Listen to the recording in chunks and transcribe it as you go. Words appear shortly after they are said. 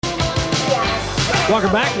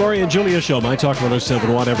Welcome back, Lori and Julia Show, My Talk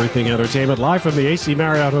 107.1 Everything Entertainment, live from the AC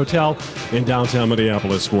Marriott Hotel in downtown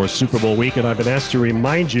Minneapolis for Super Bowl week. And I've been asked to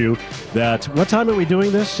remind you that, what time are we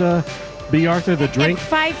doing this, B. Arthur, the drink? At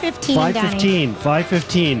 5:15,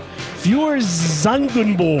 5:15. Für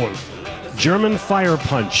Zangenball. German fire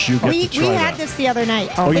punch. You get to try we had that. this the other night.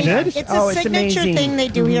 Oh, you did? It's a signature amazing. thing they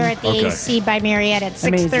do here at the AC by Marriott at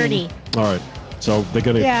 6:30. All right. So they're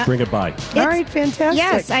going to bring it by. All right, fantastic.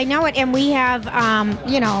 Yes, I know it. And we have,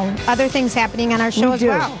 other things happening on our show as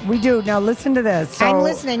well. We do. Now listen to this. So, I'm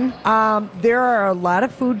listening. There are a lot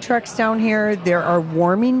of food trucks down here. There are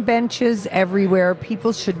warming benches everywhere.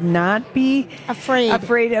 People should not be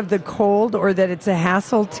afraid of the cold or that it's a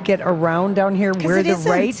hassle to get around down here. Wear the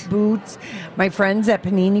right boots. My friends at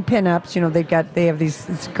Panini Pinups, they have these,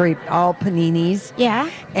 it's great, all Paninis. Yeah.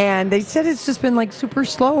 And they said it's just been like super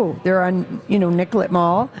slow. They're on, Nicollet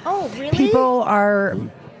Mall. Oh, really? People are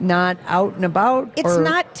not out and about.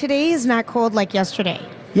 Today is not cold like yesterday.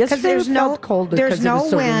 Yesterday there's felt colder there's no it was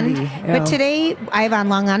so wind. windy. Yeah. But today I have on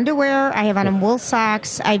long underwear. I have on wool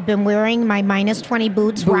socks. I've been wearing my minus 20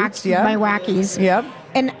 boots, my Rockies. Yep.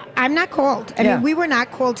 And I'm not cold. I mean, we were not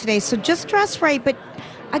cold today. So just dress right. But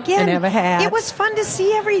again, and have a hat. It was fun to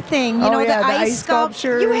see everything. The ice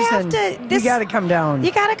sculptures. You have to. You got to come down.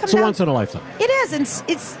 You got to come down. It's once in a lifetime. It is. And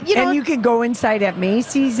it's And you can go inside at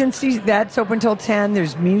Macy's and see that's open till 10.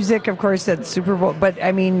 There's music, of course, at Super Bowl. But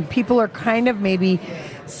I mean, people are kind of maybe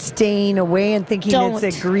staying away and thinking it's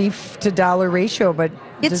a grief to dollar ratio, but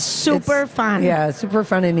it's super fun. Yeah, super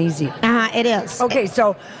fun and easy. It is. Okay,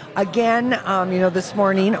 so again, this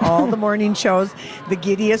morning, all the morning shows, the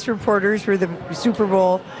giddiest reporters were the Super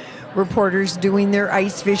Bowl reporters doing their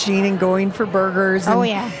ice fishing and going for burgers.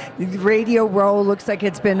 And Radio Row looks like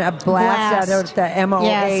it's been a blast out of the MOA.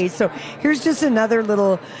 Yes. So here's just another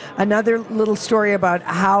little story about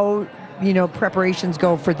how preparations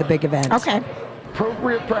go for the big event. Okay.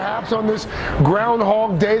 Appropriate perhaps on this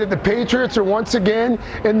Groundhog Day that the Patriots are once again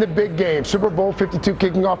in the big game. Super Bowl 52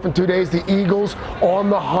 kicking off in 2 days. The Eagles on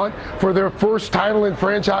the hunt for their first title in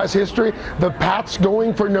franchise history. The Pats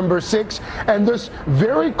going for number 6. And this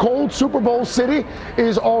very cold Super Bowl city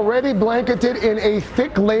is already blanketed in a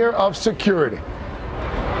thick layer of security.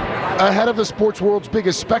 Ahead of the sports world's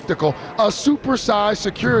biggest spectacle, a supersized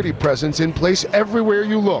security presence in place everywhere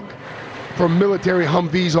you look. From military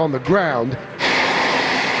Humvees on the ground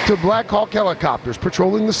to Black Hawk helicopters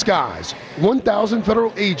patrolling the skies. 1,000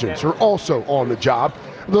 federal agents are also on the job,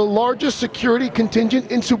 the largest security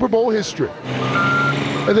contingent in Super Bowl history.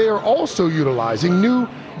 They are also utilizing new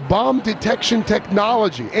bomb detection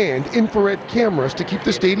technology and infrared cameras to keep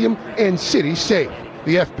the stadium and city safe.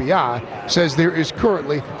 The FBI says there is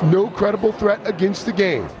currently no credible threat against the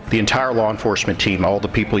game. The entire law enforcement team, all the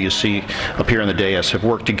people you see up here in the dais, have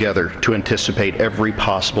worked together to anticipate every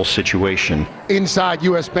possible situation. Inside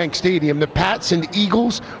U.S. Bank Stadium, the Pats and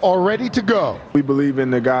Eagles are ready to go. We believe in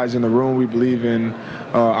the guys in the room. We believe in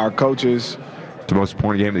our coaches. The most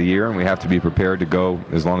important game of the year, and we have to be prepared to go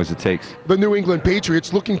as long as it takes. The New England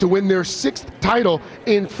Patriots looking to win their 6th title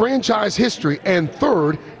in franchise history and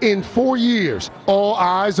 3rd in 4 years. All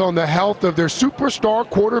eyes on the health of their superstar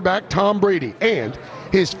quarterback Tom Brady and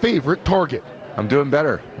his favorite target. I'm doing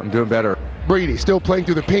better. Brady still playing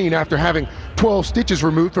through the pain after having 12 stitches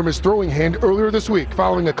removed from his throwing hand earlier this week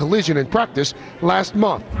following a collision in practice last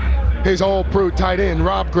month. His all-pro tight end,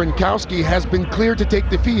 Rob Gronkowski, has been cleared to take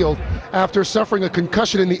the field after suffering a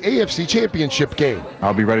concussion in the AFC Championship game.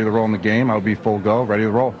 I'll be ready to roll in the game. I'll be full go, ready to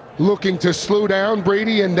roll. Looking to slow down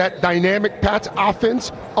Brady and that dynamic Pats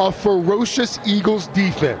offense, a ferocious Eagles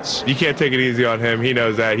defense. You can't take it easy on him. He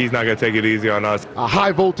knows that. He's not going to take it easy on us. A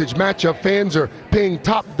high-voltage matchup fans are paying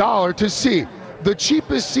top dollar to see. The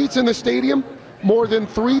cheapest seats in the stadium, more than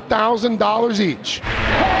 $3,000 each.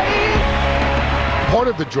 Part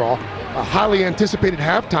of the draw, a highly anticipated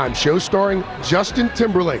halftime show starring Justin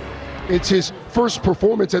Timberlake. It's his first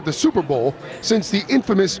performance at the Super Bowl since the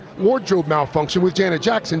infamous wardrobe malfunction with Janet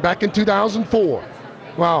Jackson back in 2004.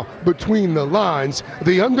 While between the lines,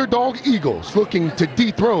 the underdog Eagles looking to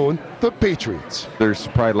dethrone the Patriots. There's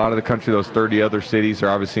probably a lot of the country, those 30 other cities are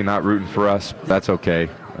obviously not rooting for us. That's okay.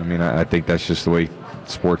 I mean, I think that's just the way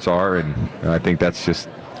sports are, and I think that's just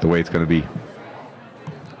the way it's going to be.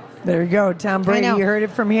 There you go, Tom Brady. You heard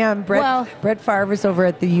it from him. Brett Favre was over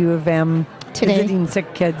at the U of M today visiting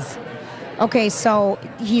sick kids. Okay, so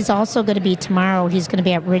he's also going to be tomorrow. He's going to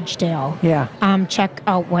be at Ridgedale. Yeah. Check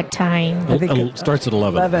out what time. It starts at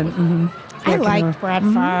 11. 11. Mm-hmm. I liked Brett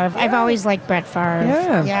Favre. I've always liked Brett Favre.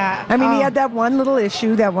 Yeah. I mean, he had that one little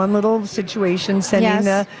issue, that one little situation, sending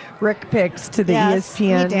the Rick pics to the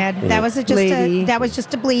ESPN. He did. That was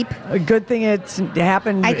just a bleep. A good thing it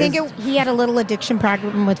happened. I think he had a little addiction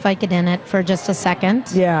problem with Vicodin it for just a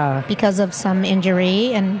second. Yeah. Because of some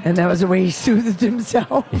injury. And that was the way he soothed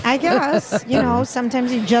himself. I guess.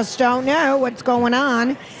 Sometimes you just don't know what's going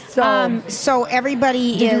on. So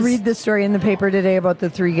everybody Did you read the story in the paper today about the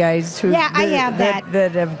 3 guys who? Yeah, I have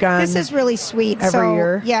that have gone. This is really sweet. Every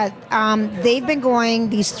year. Yeah, they've been going.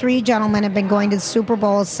 These 3 gentlemen have been going to the Super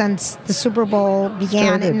Bowl since the Super Bowl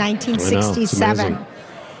began in 1967.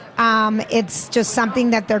 It's just something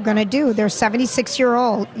that they're going to do. They're 76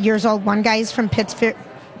 years old. One guy is from Pittsburgh,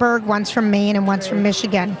 one's from Maine, and one's from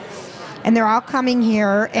Michigan. And they're all coming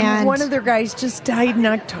here. And one of their guys just died in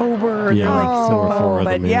October.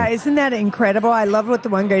 Yeah, isn't that incredible? I love what the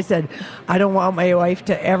one guy said. I don't want my wife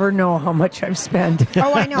to ever know how much I've spent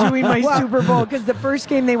doing my Super Bowl. Because the first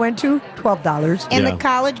game they went to, $12. And the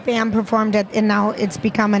college band performed it, and now it's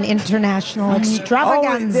become an international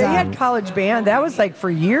extravaganza. They had college band. That was like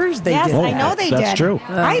for years they did. Yes, I know they did. That's true.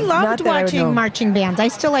 I loved watching marching bands. I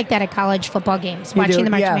still like that at college football games, watching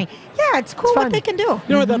the marching band. Yeah, it's cool what they can do.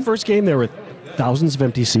 That first game, there were thousands of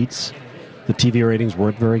empty seats. The TV ratings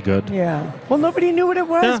weren't very good. Yeah. Well, nobody knew what it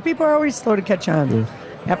was. People are always slow to catch on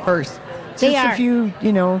at first. Just a few,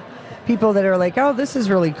 people that are like, oh, this is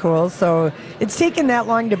really cool. So it's taken that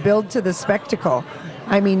long to build to the spectacle.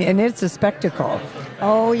 I mean, and it's a spectacle.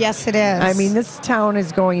 Oh, yes, it is. I mean, this town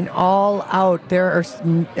is going all out. There are,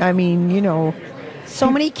 so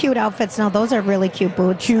many cute outfits. Now, those are really cute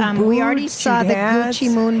boots. We already saw the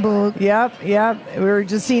Gucci moon boot. Yep. We were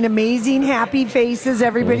just seeing amazing, happy faces.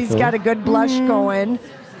 Everybody's got a good blush going.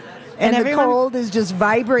 And the cold is just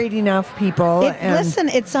vibrating off people. Listen,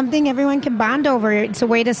 it's something everyone can bond over. It's a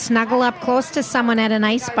way to snuggle up close to someone at an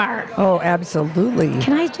ice bar. Oh, absolutely.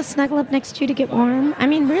 Can I just snuggle up next to you to get warm? I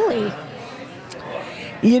mean, really.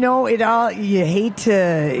 You hate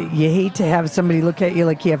to have somebody look at you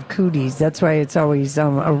like you have cooties. That's why it's always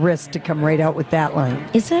a risk to come right out with that line.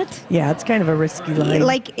 Is it? Yeah, it's kind of a risky line.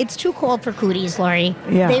 Like, it's too cold for cooties, Lori.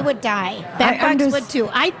 Yeah. They would die. Bedbugs would too.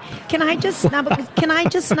 Can I just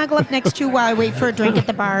snuggle up next to you while I wait for a drink at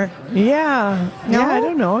the bar? Yeah. No? Yeah, I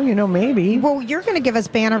don't know. Maybe. Well, you're going to give us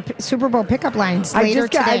banner Super Bowl pickup lines later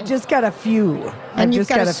today. I just got a few. And you've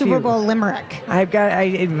got a Super Bowl limerick.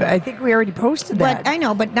 I think we already posted that. But I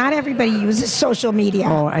know, but not everybody uses social media.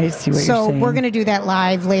 Oh, I see what you're saying. So we're going to do that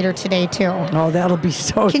live later today too. Oh, that'll be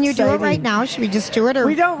so Can you exciting. do it right now? Should we just do it? Or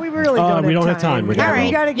we really don't. We don't have time. All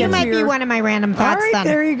right. You might be one of my random thoughts. All right, then.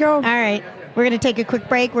 there you go. All right. We're going to take a quick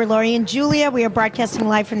break. We're Lori and Julia. We are broadcasting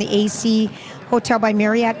live from the AC Hotel by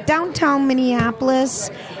Marriott, downtown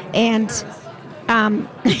Minneapolis, and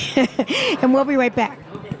and we'll be right back.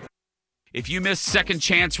 If you missed Second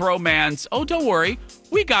Chance Romance, don't worry.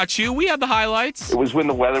 We got you. We have the highlights. It was when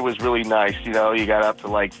the weather was really nice. You got up to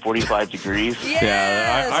like 45 degrees. Yes!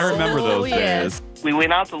 Yeah, I remember those days. We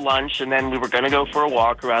went out to lunch, and then we were going to go for a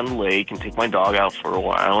walk around the lake and take my dog out for a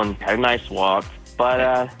while and had a nice walk.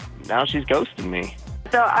 But now she's ghosting me.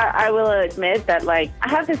 So I will admit that, I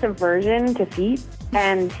have this aversion to feet.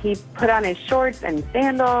 And he put on his shorts and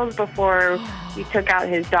sandals before we took out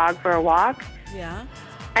his dog for a walk. Yeah.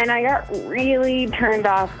 And I got really turned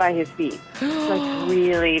off by his feet.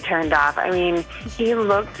 Really turned off. I mean, he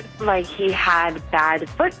looked like he had bad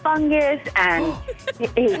foot fungus and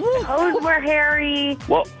his toes were hairy.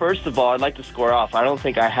 Well, first of all, I'd like to score off. I don't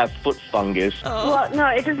think I have foot fungus. Well, no,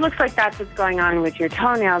 it just looks like that's what's going on with your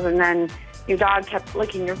toenails. And then your dog kept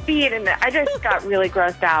licking your feet, and I just got really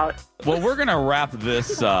grossed out. Well, we're going to wrap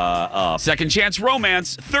this up. Second Chance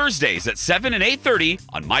Romance, Thursdays at 7 and 8:30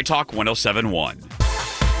 on My Talk 107.1.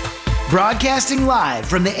 Broadcasting live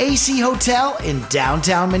from the AC Hotel in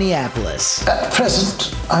downtown Minneapolis. At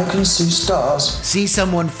present, I can see stars. See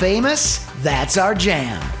someone famous? That's our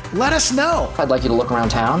jam. Let us know. I'd like you to look around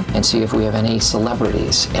town and see if we have any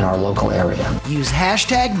celebrities in our local area. Use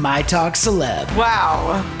hashtag MyTalkCeleb.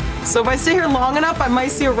 Wow. So if I stay here long enough, I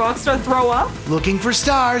might see a rock star throw up? Looking for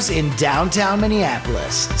stars in downtown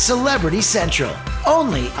Minneapolis. Celebrity Central.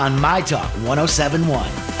 Only on My Talk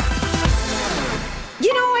 107.1.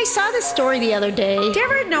 I saw this story the other day. Did you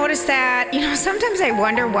ever notice that? Sometimes I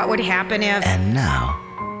wonder what would happen if... And now,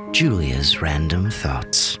 Julia's random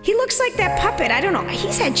thoughts. He looks like that puppet. I don't know.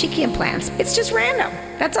 He's had cheeky implants. It's just random.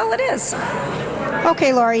 That's all it is.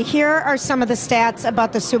 Okay, Lori, here are some of the stats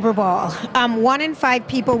about the Super Bowl. 1 in 5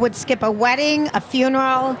 people would skip a wedding, a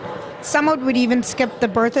funeral, Someone would even skip the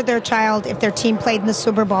birth of their child if their team played in the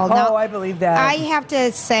Super Bowl. Now, I believe that. I have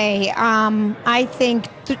to say, I think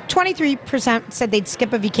 23% said they'd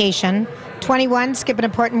skip a vacation. 21 skip an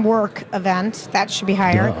important work event. That should be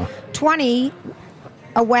higher. Yeah. 20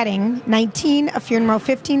 a wedding. 19 a funeral.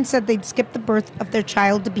 15 said they'd skip the birth of their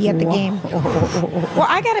child to be at the game. Well,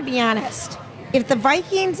 I got to be honest. If the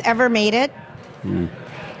Vikings ever made it.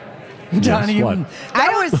 Johnny, Yes,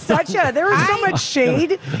 what? there was so much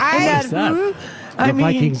shade. The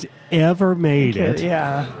Vikings ever made it.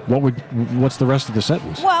 Yeah. What's the rest of the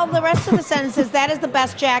sentence? Well, the rest of the sentence is that is the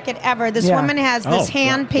best jacket ever. This woman has this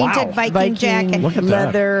hand-painted Viking jacket. Look at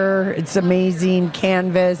leather. It's amazing.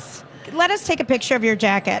 Canvas. Let us take a picture of your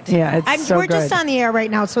jacket. Yeah, it's so We're just good. on the air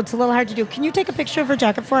right now, so it's a little hard to do. Can you take a picture of her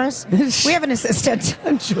jacket for us? We have an assistant.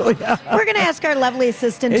 Julia. We're going to ask our lovely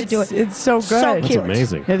assistant to do it. It's so good. So That's cute.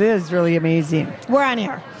 amazing. It is really amazing. We're on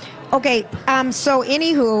air. Okay, so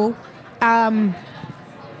anywho,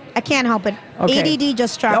 I can't help it. Okay. ADD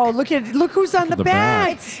just struck. Oh, look who's on the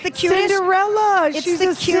back. It's the cutest. Cinderella. It's She's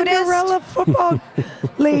the a cutest. Cinderella football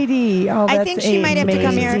lady. Oh, I that's think she might have to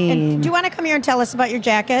come here. amazing. Do you want to come here and tell us about your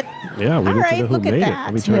jacket? Yeah, we All need right, to know who look at made it. that.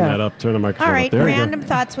 Let me turn that up. Turn the microphone All right, up. There you go. random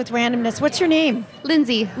thoughts with randomness. What's your name?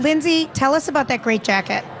 Lindsay. Lindsay, tell us about that great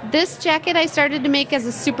jacket. This jacket I started to make as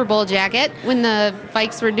a Super Bowl jacket when the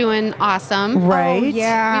Vikes were doing awesome. Right. Oh,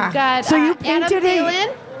 yeah. We've got So you Adam painted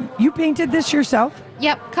Thielen. You painted this yourself?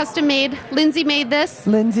 Yep, custom made. Lindsay made this.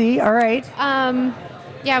 Lindsay, all right.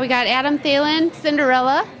 Yeah, we got Adam Thielen,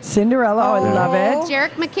 Cinderella. Cinderella, I love it.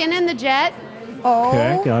 Jarek McKinnon, the Jet.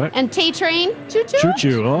 Okay, got it. And Tay Train, Choo Choo. Choo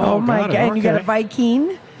choo. Oh, my got God. it. And you got a Okay.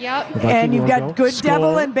 Viking. Yep. Viking And you've got logo. good Skull.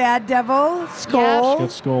 devil and bad devil. Skull.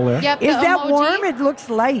 Got skull there. Yep. Is the that emoji. warm? It looks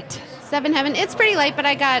light. Seven Heaven. It's pretty light, but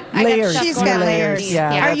I got Layers. stuff She's going got on layers. underneath. Yeah.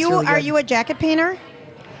 Are that's you really are good. you a jacket painter?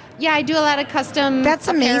 Yeah, I do a lot of custom. That's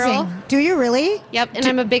amazing. apparel. Do you really? Yep, and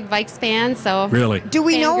I'm a big Vikes fan, so. Really? Do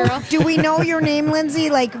we know? Fangirl. Do we know your name,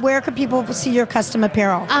 Lindsay? Like, where could people see your custom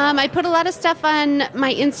apparel? I put a lot of stuff on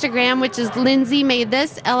my Instagram, which is Lindsay Made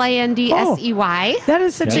This, Lindsey. That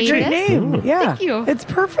is such a Made great This. name. Yeah. Thank you. It's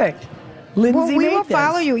perfect. Lindsay Well, we made will this.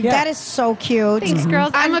 follow you. Yeah. That is so cute. Thanks,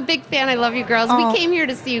 girls. I'm a big fan. I love you, girls. Oh. We came here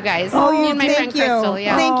to see you guys. Oh, Me and my friend thank you. Crystal.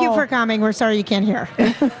 Yeah. Thank you for coming. We're sorry you can't hear.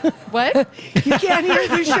 What? You can't hear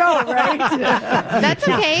the show, right? That's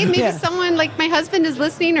okay. Maybe Yeah. someone like my husband is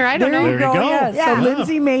listening, or I don't There know. you go. Yeah. Yeah. So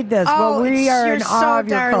Lindsay made this. well, we are you're in so awe of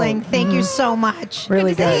your darling. coat. Thank you Mhm. so much.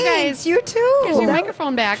 Really Good to see good. you Thanks. guys. You too. Here's your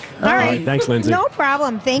microphone back. All All right. right, thanks, Lindsay. No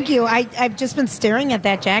problem. Thank you. I've just been staring at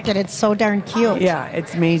that jacket. It's so darn cute. Yeah,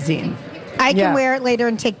 it's amazing. I can Yeah. wear it later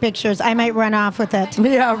and take pictures. I might run off with it.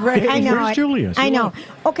 Yeah, right. I know. Where's Julia? I know.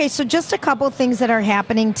 Okay, so just a couple things that are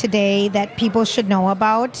happening today that people should know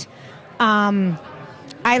about.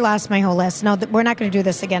 I lost my whole list. No, we're not going to do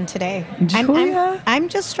this again today. Julia? I'm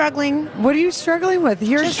just struggling. What are you struggling with?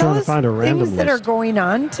 Here, Just tell trying to us find a random things that are list. going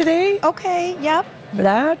on today. Okay, yep.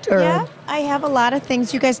 That or Yeah, I have a lot of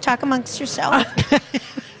things. You guys talk amongst yourself.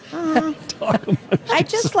 I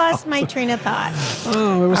just lost my train of thought.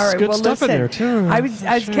 Oh, there was All right, good well, stuff listen, in there, too. I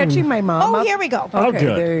was catching my mom. Oh, up. here we go. Oh, Okay,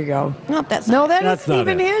 good. there you go. Nope, that's No, not that That's isn't not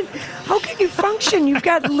even it. it. How can you function? You've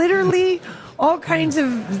got literally all kinds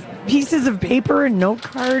of pieces of paper and note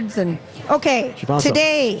cards and. Okay, She found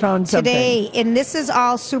today, Found something. today, and this is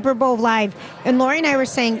all Super Bowl live. And Lori and I were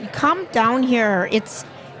saying, come down here. It's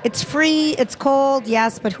free. It's cold,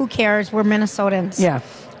 yes, but who cares? We're Minnesotans. Yeah.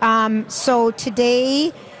 So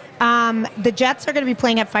today, the Jets are going to be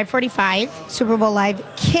playing at 5:45. Super Bowl live.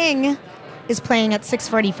 King is playing at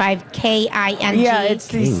 6:45. KING. Yeah, it's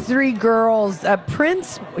these three girls.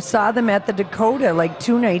 Prince saw them at the Dakota like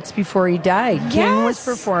 2 nights before he died. King was Yes.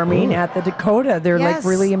 performing at the Dakota. They're Yes. like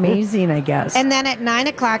really amazing, I guess. And then at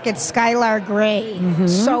 9:00, it's Skylar Gray.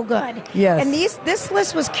 So good. Yes. And this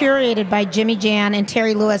list was curated by Jimmy Jan and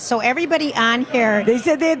Terry Lewis. So everybody on here. They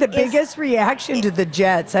said they had the biggest reaction to the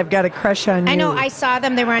Jets. I've got a crush on you. I know. I saw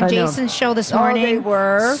them. They were on I know. Jason's show this Oh, morning. they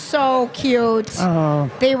were? So cute. Oh.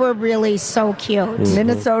 They were really so cute.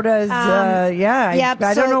 Minnesota's, yeah. yep,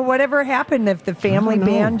 I don't so- know whatever happened if the family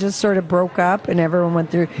band just sort of broke up and everyone went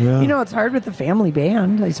through. Yeah. You know, it's hard with the family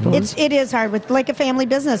band, I suppose. It is hard with like a family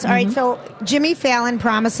business. All right, so Jimmy Fallon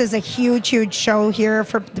promises a huge show here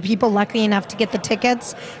for the people lucky enough to get the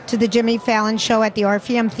tickets to the Jimmy Fallon show at the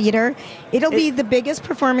Orpheum Theater. It'll be the biggest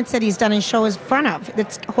performance that he's done his show in front of.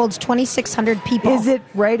 It holds 2,600 people. Is it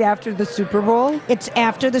right after the Super Bowl? It's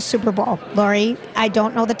after the Super Bowl, Lori. I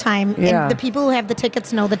don't know the time. Yeah. And the people who have the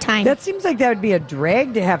tickets know the time. That seems like that would be a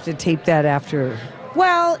drag to have to tape that after.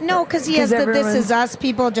 Well, no, because he has the This Is Us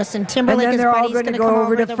people. Justin Timberlake, and then they're all going to go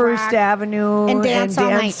over to First Rock Avenue and dance all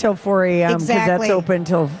night till 4 a.m. because that's open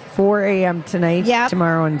till 4 a.m. tonight,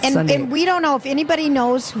 tomorrow, and Sunday. And we don't know if anybody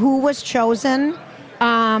knows who was chosen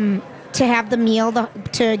to have the meal,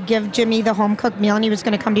 to give Jimmy the home-cooked meal, and he was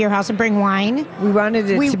going to come to your house and bring wine. We wanted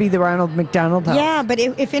it to be the Ronald McDonald House. Yeah, but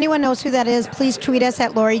if anyone knows who that is, please tweet us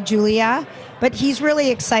at Lori Julia. But he's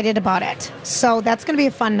really excited about it. So that's going to be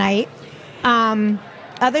a fun night.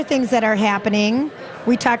 Other things that are happening,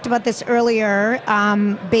 we talked about this earlier,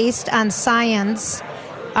 based on science,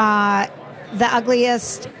 the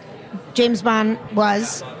ugliest James Bond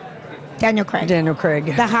was Daniel Craig.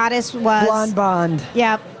 The hottest was... Blonde Bond.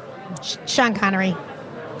 Yep. Sean Connery.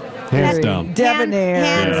 Hands down. Debonair.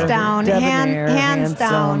 Hands down. Debonair, Hands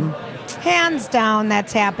down. Hands down,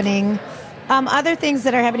 that's happening. Other things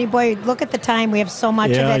that are happening, boy, look at the time. We have so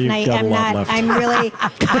much of it, and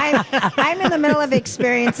I'm in the middle of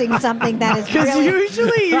experiencing something that is really... Because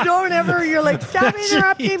usually you don't ever, you're like, stop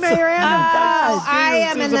interrupting my random thoughts. I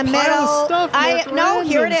am in the middle.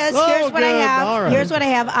 Here it is. Here's what I have. Right. Here's what I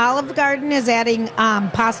have. Olive Garden is adding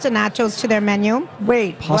pasta nachos to their menu.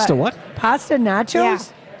 Wait, pasta what? Pasta nachos? Yeah.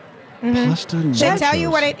 Mm-hmm. Pasta nachos. They tell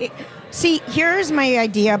you what it... See, here's my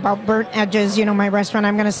idea about burnt edges. You know, my restaurant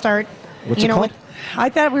I'm going to start... What's it called? I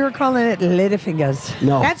thought we were calling it Littlefinger's.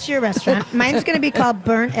 No. That's your restaurant. Mine's going to be called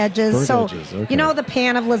Burnt Edges. You know the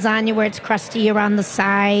pan of lasagna where it's crusty around the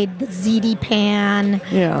side, the ziti pan,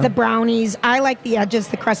 the brownies. I like the edges,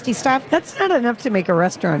 the crusty stuff. That's not enough to make a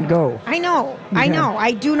restaurant go. I know.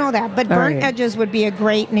 I do know that. But Burnt Edges would be a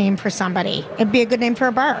great name for somebody. It'd be a good name for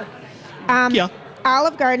a bar.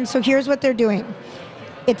 Olive Garden, so here's what they're doing.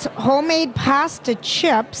 It's homemade pasta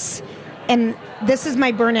chips, and this is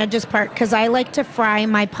my burnt edges part because I like to fry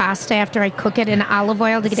my pasta after I cook it in olive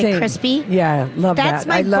oil to get it crispy. Yeah, love That's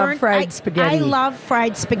that. I love fried spaghetti. I love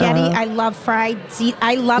fried spaghetti. I love fried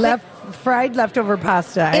fried leftover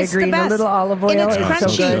pasta. It's I agree. The best. A little olive oil. And it's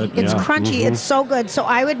crunchy. So good. It's crunchy. It's so good. So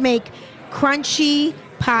I would make crunchy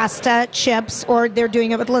pasta chips, or they're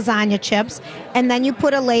doing it with lasagna chips, and then you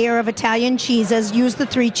put a layer of Italian cheeses. Use the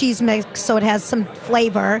 3-cheese mix so it has some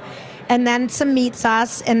flavor. And then some meat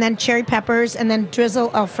sauce, and then cherry peppers, and then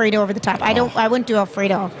drizzle Alfredo over the top. I wouldn't do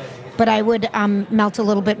Alfredo, but I would melt a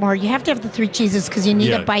little bit more. You have to have the 3 cheeses because you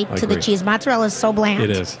need a bite to the cheese. Mozzarella is so bland. It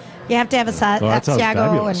is. You have to have a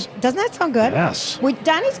Asiago. And doesn't that sound good? Yes.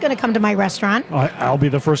 Donnie's going to come to my restaurant. I'll be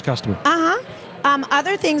the first customer.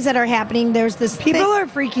 Other things that are happening, there's this People are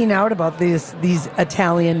freaking out about these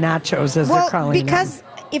Italian nachos, as they're calling them. Because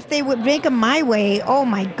if they would make them my way, oh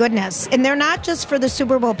my goodness. And they're not just for the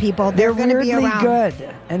Super Bowl people. They're going to be around.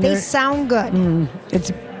 Good. And they sound good.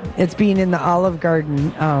 It's being in the Olive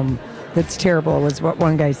Garden that's terrible, is what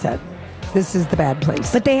one guy said. This is the bad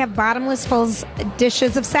place. But they have bottomless full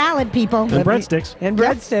dishes of salad, people. And breadsticks.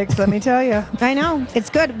 Breadsticks, let me tell you. I know. It's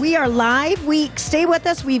good. We are live. Stay with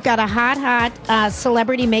us. We've got a hot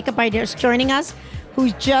celebrity makeup artist joining us who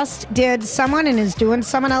just did someone and is doing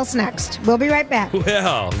someone else next. We'll be right back.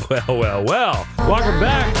 Well. Welcome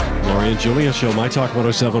back. Lori and Julia Show, My Talk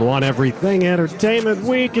 107.1, Everything Entertainment.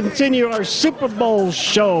 We continue our Super Bowl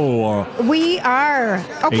show. We are.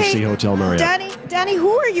 Okay. AC Hotel Marriott. Danny, who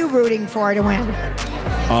are you rooting for to win?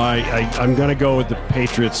 I'm going to go with the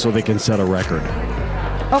Patriots so they can set a record.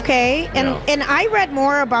 Okay, and I read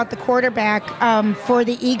more about the quarterback for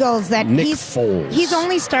the Eagles that Nick Foles. He's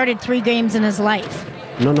only started 3 games in his life.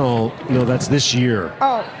 No, that's this year.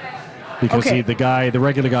 Oh, because the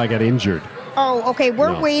regular guy got injured. Oh, okay.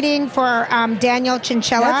 We're waiting for Daniel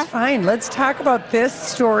Chinchilla. That's fine. Let's talk about this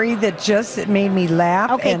story that just made me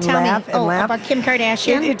laugh and laugh. About Kim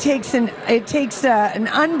Kardashian. It takes an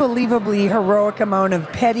unbelievably heroic amount of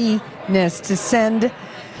pettiness to send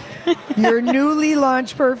your newly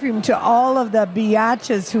launched perfume to all of the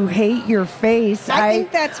biatches who hate your face. I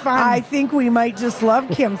think that's fun. I think we might just love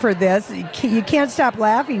Kim for this. You can't stop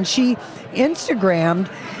laughing. She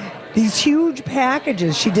Instagrammed these huge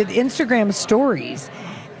packages. She did Instagram stories,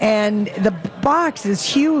 and the box is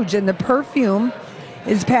huge, and the perfume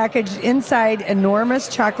is packaged inside enormous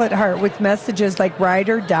chocolate heart with messages like ride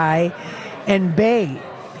or die and bae.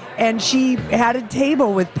 And she had a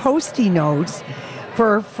table with Post-it notes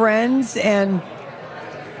for friends and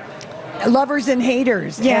lovers and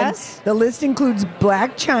haters. Yes. And the list includes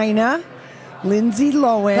Black China, Lindsay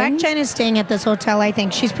Lohan. Black China's staying at this hotel, I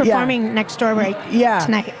think. She's performing next door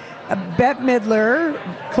tonight. Bette Midler,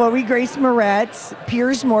 Chloe Grace Moretz,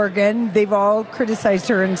 Piers Morgan. They've all criticized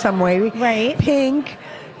her in some way. Right. Pink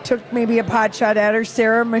took maybe a pot shot at her.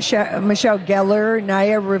 Sarah Michelle Gellar,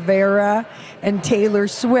 Naya Rivera, and Taylor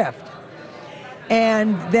Swift.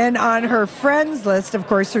 And then on her friends list, of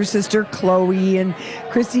course, her sister Chloe and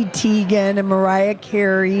Chrissy Teigen and Mariah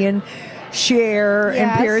Carey and Cher and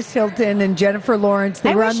Paris Hilton and Jennifer Lawrence.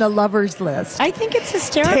 They were on the lovers list. I think it's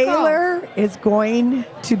hysterical. Taylor is going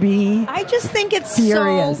to be I just think it's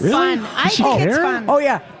furious. so fun. I think it's fun. Oh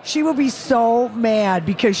yeah, she will be so mad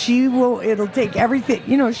because it'll take everything.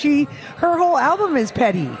 Her whole album is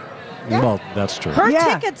petty. Yeah. Well, that's true. Her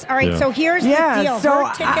tickets, all right, so here's the deal. So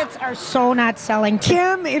her tickets are so not selling.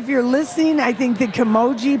 Kim, if you're listening, I think the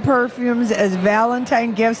Kimoji perfumes as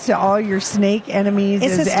Valentine gifts to all your snake enemies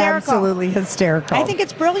is hysterical. Absolutely hysterical. I think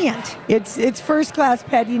it's brilliant. It's first class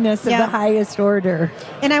pettiness of the highest order.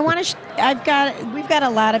 And I want to. We've got a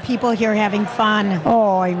lot of people here having fun.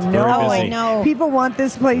 Oh, I know. I know. People want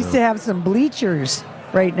this place to have some bleachers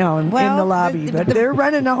right now in the lobby, but they're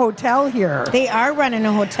running a hotel here. They are running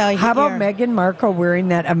a hotel here. How about Meghan Markle wearing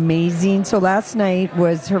that amazing? So last night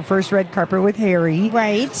was her first red carpet with Harry.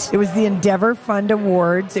 Right. It was the Endeavor Fund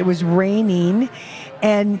Awards. It was raining,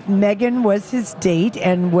 and Meghan was his date.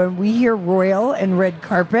 And when we hear royal and red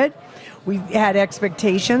carpet, we had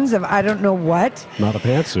expectations of I don't know what. Not a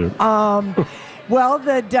pantsuit. Well,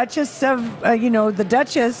 the Duchess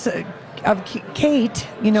of Kate,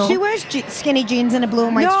 she wears skinny jeans and a blue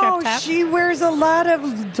and white striped top. She wears a lot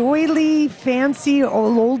of doily, fancy,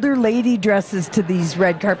 older lady dresses to these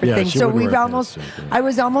red carpet things. So I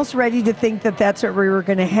was almost ready to think that that's what we were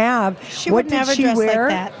going to have. What did she dress wear?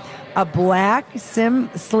 like that? A black,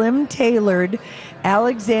 slim tailored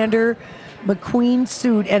Alexander McQueen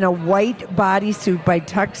suit and a white bodysuit by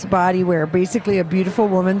Tux Bodywear. Basically, a beautiful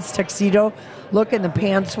woman's tuxedo look, and the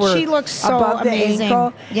pants were she looks so above amazing. the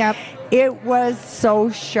ankle. Yep. It was so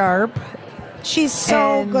sharp. She's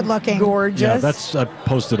so good looking. Gorgeous. Yeah, that's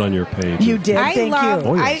posted on your page. You did. Thank you.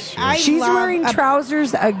 Oh, yes, She's wearing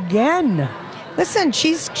trousers again. Listen,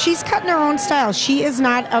 she's cutting her own style. She's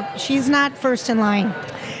not first in line.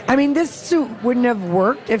 I mean, this suit wouldn't have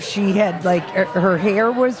worked if she had her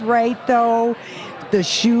hair was right though. The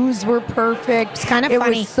shoes were perfect. It's kind of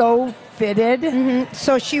funny. It was so fitted. Mm-hmm.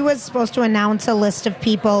 So she was supposed to announce a list of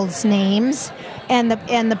people's names, and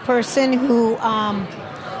the person who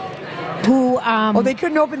they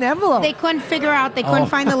couldn't open the envelope. They couldn't figure out. They couldn't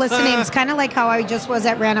find the list of names. Kind of like how I just was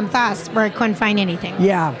at Random Thoughts, where I couldn't find anything.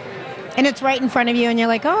 Yeah. And it's right in front of you, and you're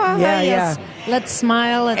like, oh, yes. Let's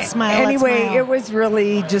smile, Anyway, it was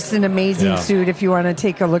really just an amazing suit if you want to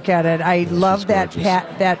take a look at it. I love that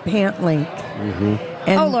pant length. Mm-hmm.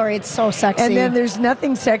 And, Lori, it's so sexy. And then there's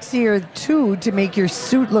nothing sexier, too, to make your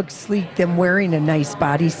suit look sleek than wearing a nice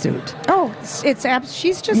bodysuit. Oh,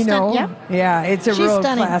 she's just stunning. Yeah, it's a real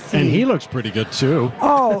classy. And he looks pretty good, too.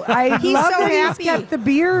 Oh, I he's love so that happy. he's kept the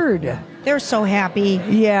beard. They're so happy.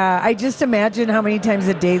 Yeah, I just imagine how many times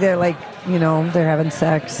a day they're they're having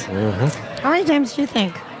sex. How many times do you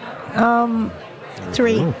think? 3.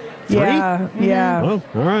 Oh. Yeah, yeah. Oh,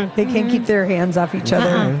 all right. They can't keep their hands off each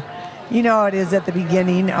other. You know how it is at the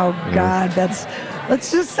beginning. Oh, God,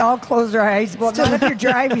 let's just all close our eyes. Well, not if you're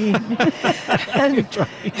driving.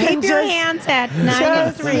 Keep your hands at 9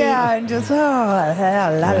 and 3. Yeah, and just, la.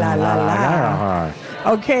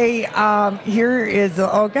 Okay, here is,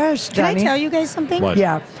 oh, gosh, Johnny. Can I tell you guys something? What?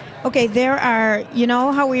 Yeah. Okay, there are, you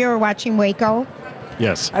know how we were watching Waco?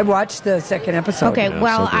 Yes. I watched the second episode. Okay, Yeah,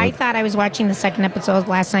 well, so good. I thought I was watching the second episode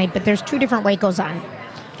last night, but there's 2 different Wacos on.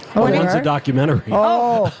 Oh, one's a documentary.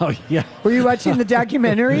 Oh, yeah. Were you watching the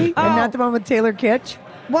documentary and not the one with Taylor Kitsch?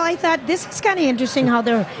 Well, I thought this is kind of interesting how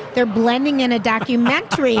they're blending in a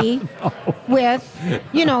documentary with,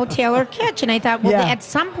 Taylor Kitsch. And I thought, well, at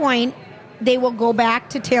some point, they will go back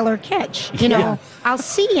to Taylor Kitsch. You know, I'll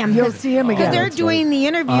see him. You'll see him again. Because they're doing the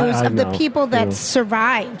interviews I of the know. people that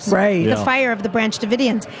survived Right. the fire of the Branch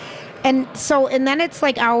Davidians. And then it's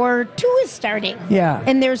like hour 2 is starting. Yeah.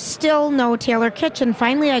 And there's still no Taylor Kitsch. And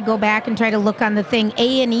finally I go back and try to look on the thing.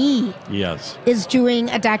 A&E Yes. is doing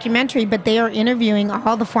a documentary, but they are interviewing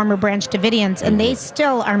all the former Branch Davidians, and they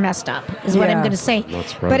still are messed up, is what I'm going to say. Not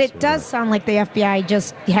surprised, But it does sound like the FBI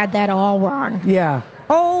just had that all wrong. Yeah.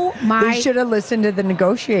 Oh, my. They should have listened to the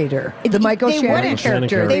negotiator, the Michael They Shannon wouldn't.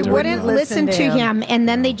 character. They wouldn't listen to him, and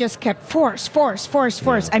then they just kept force.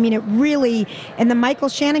 I mean, it really. And the Michael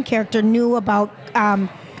Shannon character knew about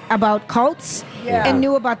cults and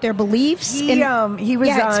knew about their beliefs. He was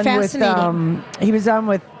it's fascinating. He was on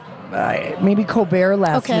with maybe Colbert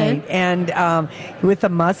last Okay. night, and with a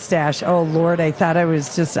mustache. Oh Lord, I thought I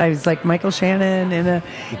was like Michael Shannon,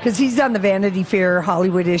 because he's on the Vanity Fair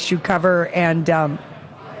Hollywood issue cover, and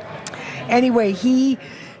anyway, he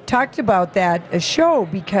talked about that show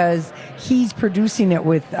because he's producing it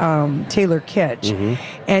with Taylor Kitsch,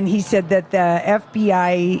 and he said that the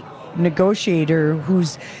FBI negotiator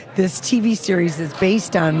who's this TV series is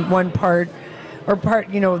based on one part.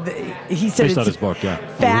 He said based it's on his book, yeah.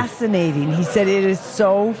 Fascinating. He said it is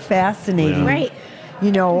so fascinating. Yeah. Right.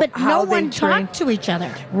 But no one talked to each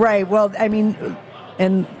other. Right. Well, I mean,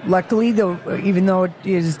 and luckily, though, even though it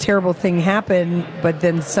is a terrible thing happened, but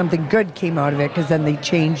then something good came out of it because then they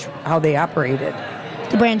changed how they operated.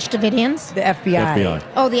 The Branch Davidians? The FBI.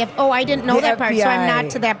 I didn't know The that part, so I'm FBI.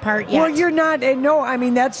 not to that part yet. Well, you're not. No, I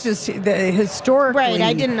mean, that's just the historically. Right,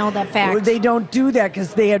 I didn't know that fact. They don't do that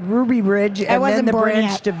because they had Ruby Ridge and wasn't then the born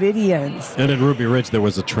Branch yet. Davidians. And in Ruby Ridge, there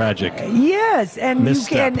was a tragic. Yes, and you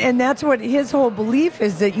misstep. can, and that's what his whole belief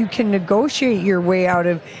is, that you can negotiate your way out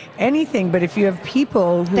of anything. But if you have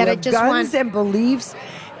people who That have just guns want- and beliefs,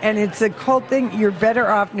 and it's a cult thing, you're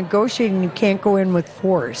better off negotiating. You can't go in with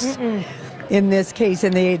force. In this case,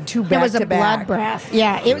 and they had two It was a back-to-back. bloodbath.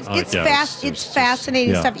 Yeah, it's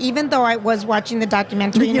fascinating stuff. Even though I was watching the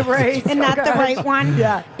documentary, You're right. and not the Gosh. right one.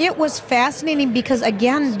 Yeah. It was fascinating because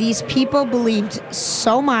again, these people believed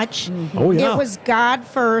so much. Oh, yeah. It was God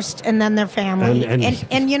first, and then their family, And-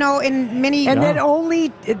 and in many And that only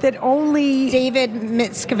David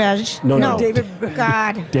Miscavige. No. David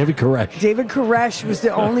God. David Koresh. David Koresh was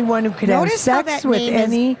the only one who could have Notice how sex that with name is-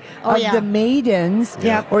 any Oh, of yeah. the maidens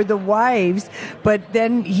or the wives, but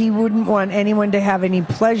then he wouldn't want anyone to have any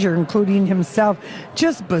pleasure, including himself.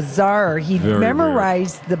 Just bizarre. He Very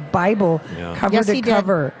memorized the Bible cover Yes, to he did.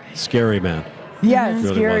 cover. Scary man. Yeah, It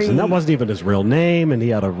really scary. was. And that wasn't even his real name, and he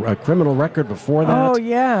had a criminal record before that. Oh,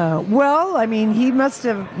 yeah. Well, I mean, he must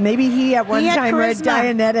have, maybe he at one He had time read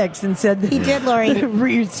charisma. Dianetics and said, He did,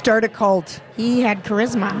 Lori. Start a cult. He had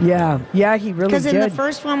charisma. Yeah. Yeah, he really Because did. in the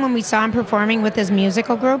first one, when we saw him performing with his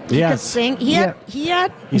musical group, he could Yes. sing. He had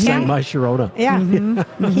He sang My Sharona. Yeah,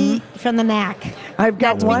 he from the Knack. I've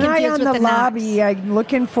got Not to be one eye confused on with the the Knocks. lobby. I'm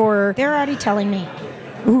looking for. They're already telling me.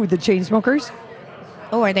 Ooh, the Chainsmokers?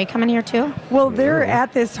 Oh, are they coming here too? Well, they're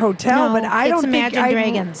at this hotel, No, but I it's don't think Imagine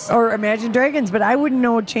Dragons. or Imagine Dragons, but I wouldn't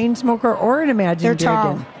know a Chainsmoker or an Imagine They're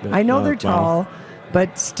tall. Dragon. I know they're tall,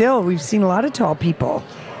 but still, we've seen a lot of tall people.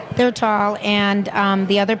 They're tall, and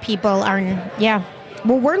the other people are. Yeah.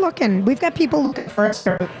 Well, we're looking. We've got people looking for us,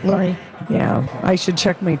 Lori. Yeah, I should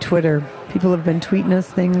check my Twitter. People have been tweeting us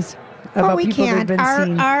things about we people can't. they've been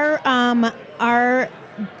seeing. Our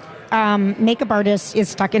makeup artist is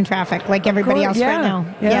stuck in traffic like everybody else right now.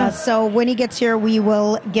 Yeah. So when he gets here, we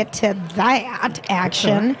will get to that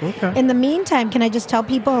action. Okay. In the meantime, can I just tell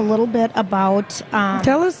people a little bit about?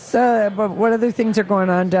 Tell us about what other things are going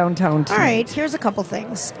on downtown tonight. All right, here's a couple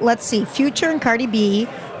things. Let's see. Future and Cardi B,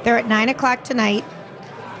 they're at 9:00 tonight.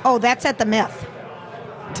 Oh, that's at the Myth.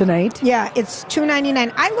 Tonight? Yeah, it's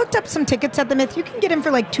 $2.99. I looked up some tickets at the Myth. You can get them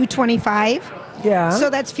for like $2.25. Yeah. So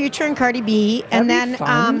that's Future and Cardi B, and That'd be then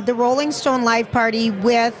fun. the Rolling Stone live party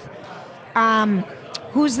with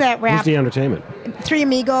who's that Who's rap? the entertainment? Three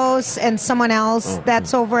Amigos and someone else.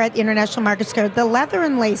 That's over at International Market Square. The Leather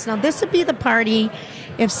and Lace. Now this would be the party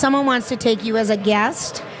if someone wants to take you as a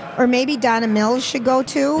guest. Or maybe Donna Mills should go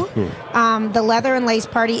to the Leather and Lace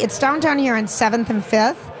party. It's downtown here on 7th and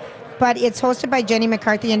 5th, but it's hosted by Jenny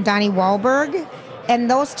McCarthy and Donnie Wahlberg. And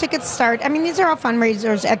those tickets start, I mean, these are all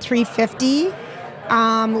fundraisers at $350.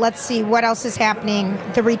 Let's see, what else is happening?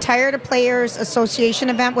 The Retired Players Association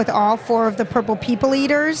event with all 4 of the Purple People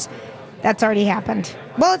Eaters. That's already happened.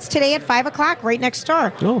 Well, it's today at 5 o'clock, right next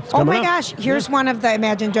door. Oh, it's oh coming my up. gosh, here's one of the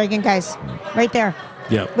Imagine Dragon guys, right there.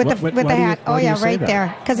 Yeah. With What- the why with the do you- hat. why Oh do you yeah, say right that?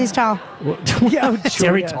 there, because he's tall. Yeah,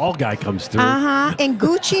 Very tall guy comes through. And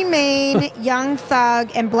Gucci Mane, Young Thug,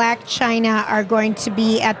 and Black China are going to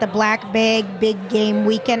be at the Black Bag Big Game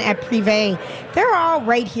Weekend at Privé. They're all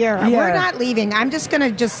right here. Yeah. We're not leaving. I'm just going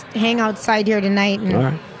to just hang outside here tonight and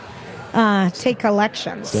All right. take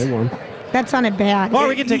collections. Stay warm. That sounded bad. Or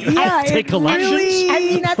we can take, Yeah, take it collections. really- I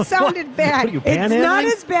mean, that sounded bad. What are you, It's not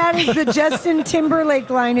panhandling? as bad as the Justin Timberlake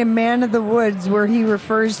line in Man of the Woods where he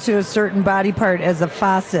refers to a certain body part as a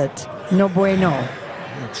faucet. No bueno.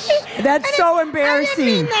 That's so I embarrassing.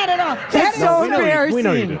 didn't mean that at all. That's That so is- embarrassing. we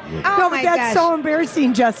know you did. Oh No, my but that's gosh. so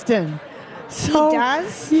embarrassing, Justin. So, He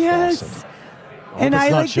does? Yes. Awesome. And it's I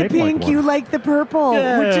not like the shaped like pink, one. you like the purple,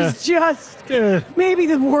 Yeah. which is just maybe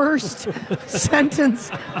the worst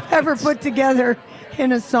sentence ever put together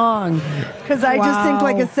in a song. Because I just think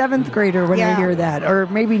like a 7th grader when I Yeah. hear that, or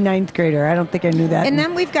maybe 9th grader. I don't think I knew that. And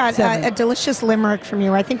then we've got Seven. a delicious limerick from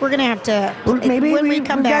you. I think we're going to have to. Maybe when we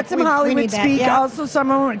come we've back, got some we Hollywood need that. speak. Yeah. Also,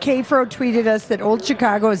 someone, K-Fro tweeted us that Old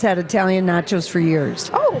Chicago has had Italian nachos for years.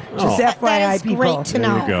 Oh, Just that FYI, is people. great to There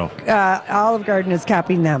know. you go. Olive Garden is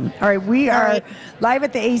copying them. All right, we are right. live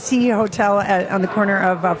at the AC Hotel on the corner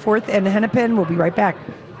of 4th and Hennepin. We'll be right back.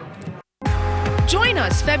 Join us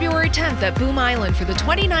us February 10th at Boom Island for the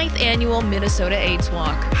 29th annual Minnesota AIDS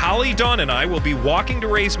Walk. Holly, Dawn, and I will be walking to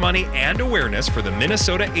raise money and awareness for the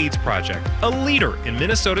Minnesota AIDS Project, a leader in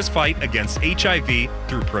Minnesota's fight against HIV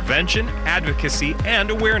through prevention, advocacy,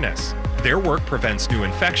 and awareness. Their work prevents new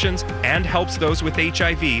infections and helps those with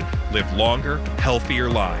HIV live longer, healthier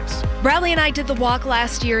lives. Bradley and I did the walk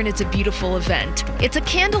last year, and it's a beautiful event. It's a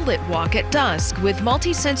candlelit walk at dusk with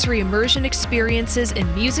multisensory immersion experiences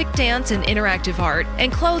in music, dance, and interactive art,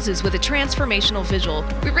 and closes with a transformational visual.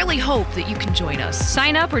 We really hope that you can join us.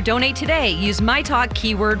 Sign up or donate today. Use MyTalk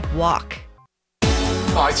keyword WALK.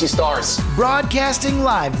 I see stars. Broadcasting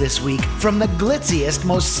live this week from the glitziest,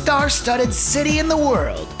 most star-studded city in the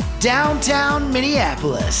world, downtown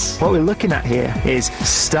Minneapolis. What we're looking at here is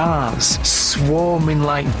stars swarming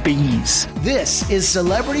like bees. This is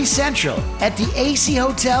Celebrity Central at the AC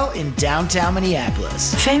Hotel in downtown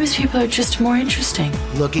Minneapolis. Famous people are just more interesting.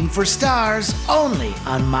 Looking for stars only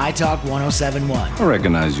on My Talk 1071. I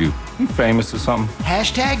recognize you. You famous or something?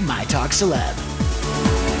 Hashtag My Talk Celeb.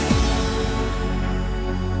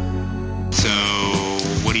 So,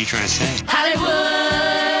 what are you trying to say? Hollywood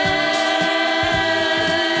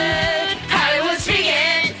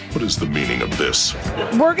speaking. What is the meaning of this?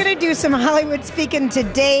 We're going to do some Hollywood speaking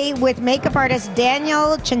today with makeup artist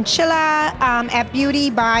Daniel Chinchilla at Beauty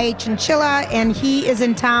by Chinchilla, and he is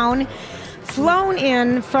in town, flown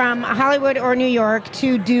in from Hollywood or New York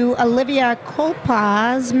to do Olivia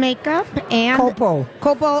Culpo's makeup and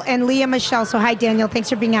Culpo and Leah Michelle. So hi, Daniel. Thanks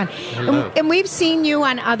for being on. And we've seen you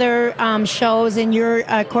on other shows, and you're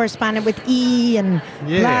a correspondent with E! And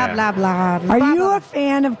blah, blah, blah. Are you a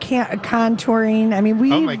fan of contouring? I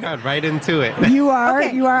mean, oh my God, right into it. You are.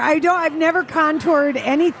 Okay. You are. I've never contoured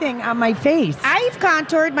anything on my face. I've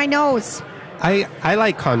contoured my nose. I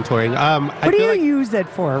like contouring. What do you use it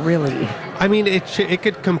for, really? I mean, it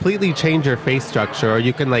could completely change your face structure, or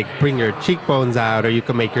you can like bring your cheekbones out, or you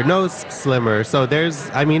can make your nose slimmer. So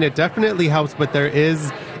it definitely helps, but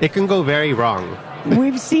it can go very wrong.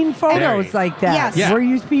 We've seen photos like that, where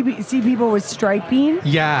you see people with striping.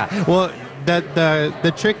 Yeah, well,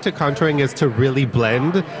 the trick to contouring is to really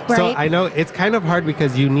blend. Right. So I know it's kind of hard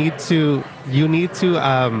because you need to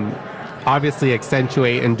obviously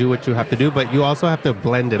accentuate and do what you have to do, but you also have to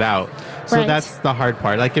blend it out. So that's the hard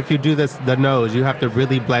part. Like if you do the nose, you have to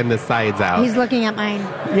really blend the sides out. He's looking at mine.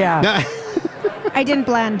 Yeah. I didn't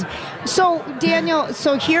blend. So Daniel,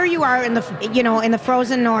 here you are in the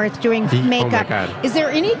frozen north doing makeup. Oh my God. Is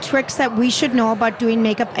there any tricks that we should know about doing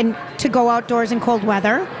makeup and to go outdoors in cold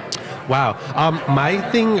weather? Wow. My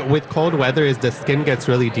thing with cold weather is the skin gets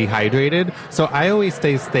really dehydrated. So I always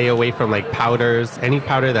stay away from like powders, any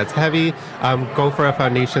powder that's heavy. Go for a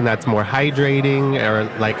foundation that's more hydrating or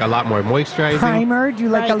like a lot more moisturizing. Primer? Do you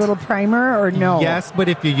like a little primer or no? Yes, but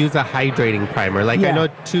if you use a hydrating primer. Like I know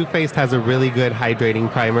Too Faced has a really good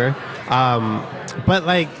hydrating primer. But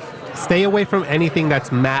like, stay away from anything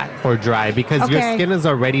that's matte or dry because your skin is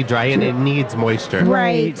already dry and it needs moisture.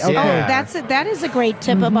 Right. Yeah. That is a great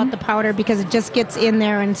tip about the powder because it just gets in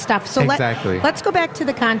there and stuff. So let's go back to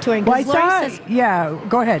the contouring.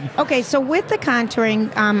 Go ahead. Okay, so with the contouring,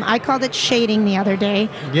 I called it shading the other day.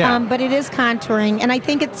 Yeah. But it is contouring, and I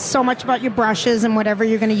think it's so much about your brushes and whatever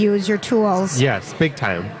you're going to use, your tools. Yes, big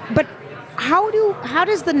time. But how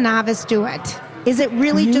does the novice do it? Is it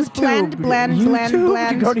really just blend? Go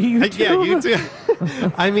to YouTube. Yeah,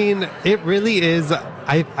 YouTube. I mean, it really is.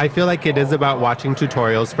 I feel like it is about watching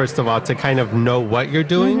tutorials, first of all, to kind of know what you're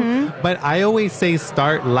doing. Mm-hmm. But I always say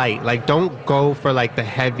start light. Like, don't go for like the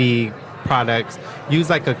heavy products. Use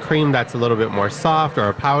like a cream that's a little bit more soft or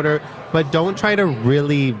a powder. But don't try to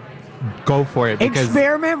really go for it. Because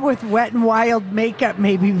experiment with Wet n Wild makeup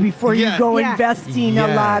maybe before you go investing a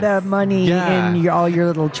lot of money in all your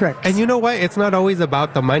little tricks. And you know what? It's not always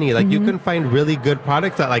about the money. Like you can find really good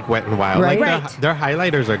products at like Wet n Wild. Right. Like their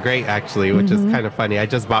highlighters are great actually, which is kind of funny. I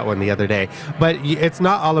just bought one the other day. But it's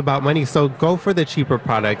not all about money. So go for the cheaper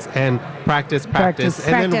products and practice.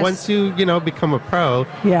 And then once you become a pro,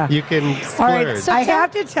 you can splurge. All right, so I have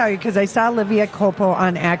to tell you, because I saw Olivia Culpo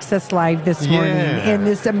on Access Live this morning in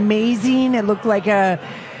this amazing, it looked like a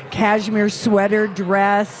cashmere sweater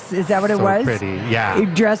dress. Is that what it was? Pretty, yeah.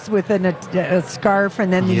 Dressed with a scarf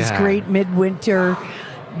and then these great midwinter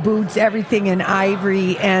boots, everything in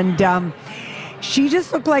ivory. And she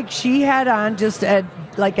just looked like she had on just a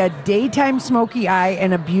like a daytime smoky eye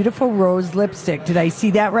and a beautiful rose lipstick. Did I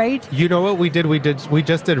see that right? You know what we did? We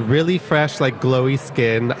just did really fresh, like glowy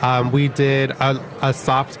skin. We did a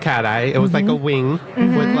soft cat eye. It was like a wing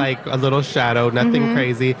with like a little shadow, nothing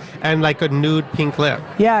crazy, and like a nude pink lip.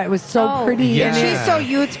 Yeah, it was so pretty. Yeah. And she's so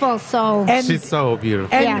youthful, she's so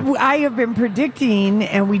beautiful. And I have been predicting,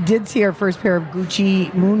 and we did see our first pair of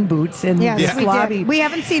Gucci moon boots in this lobby. We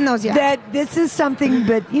haven't seen those yet. That this is something,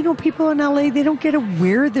 but people in LA, they don't get to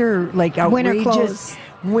wear their like outrageous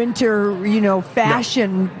winter,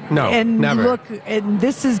 fashion. No, and never. Look, and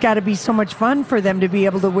this has got to be so much fun for them to be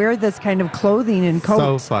able to wear this kind of clothing and coats.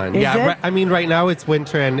 So fun. Is Yeah, it? I mean, right now it's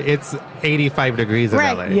winter and it's 85 degrees in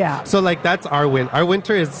LA. Yeah. So like that's our winter. Our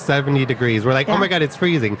winter is 70 degrees. We're like, oh my God, it's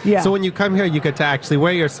freezing. Yeah. So when you come here, you get to actually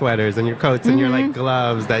wear your sweaters and your coats and your like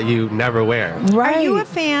gloves that you never wear. Right. Are you a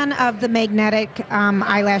fan of the magnetic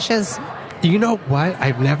eyelashes? You know what?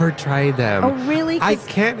 I've never tried them. Oh, really? I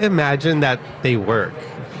can't imagine that they work.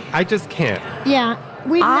 I just can't. Yeah.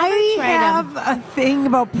 I have a thing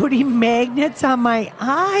about putting magnets on my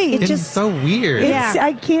eyes. It's so weird.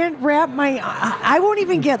 I can't wrap I won't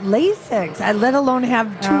even get LASIK. Let alone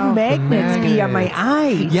have two magnets be on my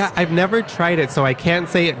eyes. Yeah, I've never tried it, so I can't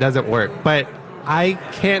say it doesn't work. But I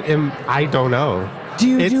can't. I don't know. Do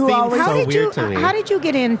you it do seems always? so weird to me. How did you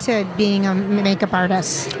get into being a makeup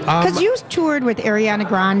artist? Because you toured with Ariana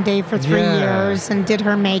Grande for 3 years and did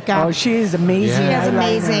her makeup. Oh, she is amazing. Yeah. She is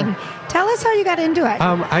amazing. Tell us how you got into it.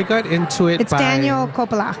 I got into it It's by Daniel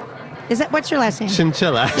Coppola. What's your last name?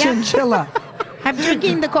 Chinchilla. Yeah. Chinchilla. I'm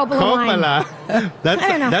drinking the Coppola wine. Coppola.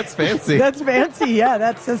 That's fancy. That's fancy. Yeah,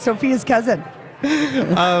 that's Sophia's cousin.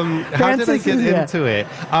 How did I get into it?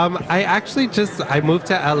 I actually I moved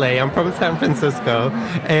to LA. I'm from San Francisco,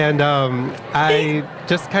 and I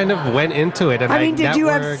just kind of went into it. And I mean, did you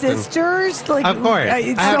have networked sisters? Like, of course.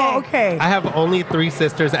 okay. I have only 3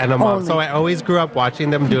 sisters and a mom, so I always grew up watching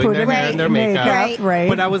them doing their hair and their makeup. Right.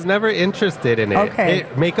 But I was never interested in it. Okay.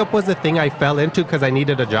 Makeup was a thing I fell into because I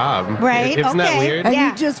needed a job. Right. Isn't that weird? And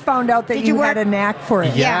you just found out that you had a knack for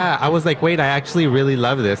it. Yeah. I was like, wait, I actually really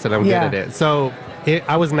love this, and I'm good at it. So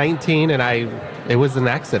I was 19, and it was an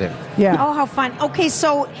accident. Yeah. Oh, how fun. Okay,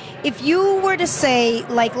 so if you were to say,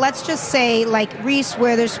 like, let's just say, like, Reese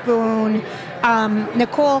Witherspoon,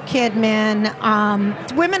 Nicole Kidman,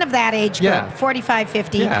 women of that age group, 45,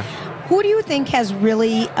 50, who do you think has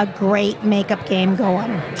really a great makeup game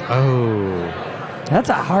going? Oh. That's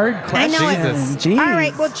a hard question. I know it. All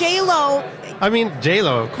right, well, J-Lo. I mean,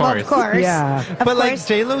 J-Lo, of course. Well, of course. Yeah. But, like,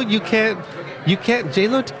 J-Lo,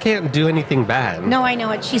 J-Lo can't do anything bad. No, I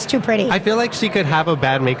know it. She's too pretty. I feel like she could have a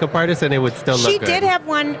bad makeup artist and it would still look good. She did have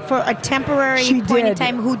one for a temporary point in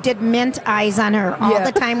time who did mint eyes on her all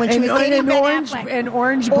the time when she was dating Ben Affleck. An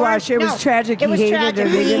orange blush. It was tragic. It was hated tragic. her.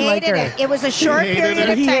 He hated it. It was a short period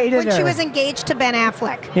of time when she was engaged to Ben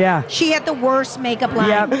Affleck. Yeah. She had the worst makeup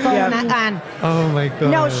line going on. Oh, my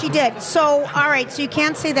God. No, she did. So, all right, so you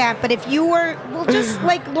can't say that. But if you were, well, just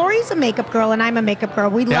like Lori's a makeup girl and I'm a makeup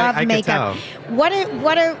girl. We love I makeup.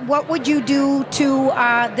 What would you do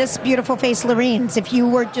to this beautiful face, Lorene's, if you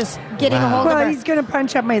were just getting a hold of her? Well, he's going to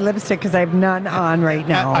punch up my lipstick because I have none on right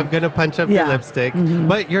now. I'm going to punch up your lipstick.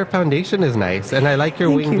 But your foundation is nice, and I like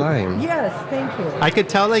your winged line. Yes, thank you. I could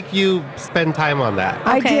tell, like, you spend time on that.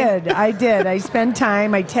 I did. I spent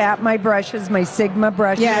time. I tapped my brushes, my Sigma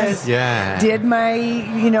brushes. Yes. Yeah. Did my,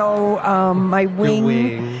 my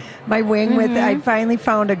wing. My wing with, I finally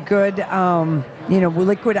found a good,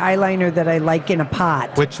 liquid eyeliner that I like in a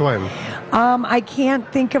pot. Which one? I can't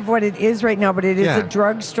think of what it is right now, but it is a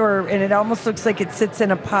drugstore, and it almost looks like it sits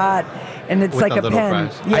in a pot, and it's with like a little pen.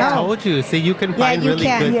 Brush. Yeah. I told you. See, you can find really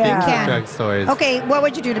good things at drugstores. Okay, what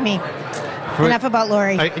would you do to me? Enough about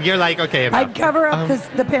Lori. You're like, okay, enough. I'd cover up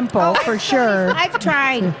the pimple for sure. I've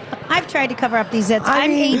tried to cover up these zits.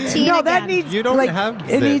 I'm 18 No, again. that needs, You don't have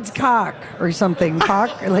it zits. needs caulk or something.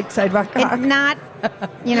 Caulk, like sidewalk caulk. It's not,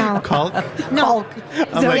 Caulk? No.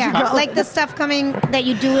 Oh my Yeah, God. like the stuff coming that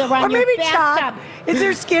you do around Or your maybe bathtub. chalk. Is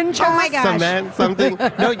there skin chalk? Oh my gosh. Cement, something.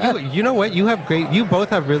 No, you know what? You both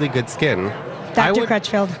have really good skin. Dr.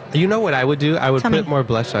 Crutchfield. You know what I would do? I would Tell put me. more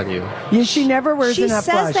blush on you. Yeah, she never wears She enough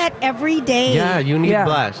says blush. that every day. Yeah, you need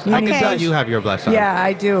blush. You I need can tell blush. you have your blush on. Yeah,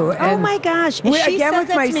 I do. Oh my gosh. She Again says with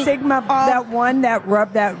that my to me Sigma, that one, that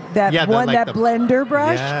rub, that Yeah, one, like that the- blender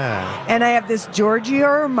brush. Yeah. And I have this Giorgio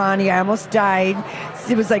Armani. I almost died.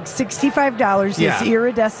 It was like $65. Yeah. This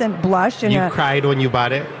iridescent blush. And You cried when you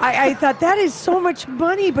bought it? I thought that is so much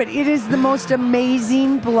money, but it is the most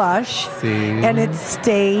amazing blush. See? And it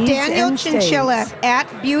stays Daniel and stays. Chinchilla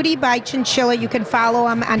at Beauty by Chinchilla. You can follow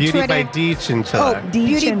him on Beauty Twitter. by D Chinchilla. Oh,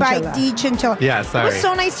 Beauty by D Chinchilla. Yeah, sorry. It was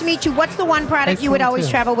so nice to meet you. What's the one product Nice you would to meet always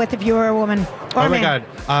you. travel with if you were a woman or Oh a my man?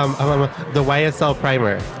 God. The YSL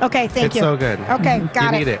primer. Okay, thank it's you. so good. Okay, got you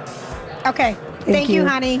it. need it. Okay, thank you,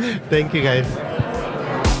 honey. Thank you, guys.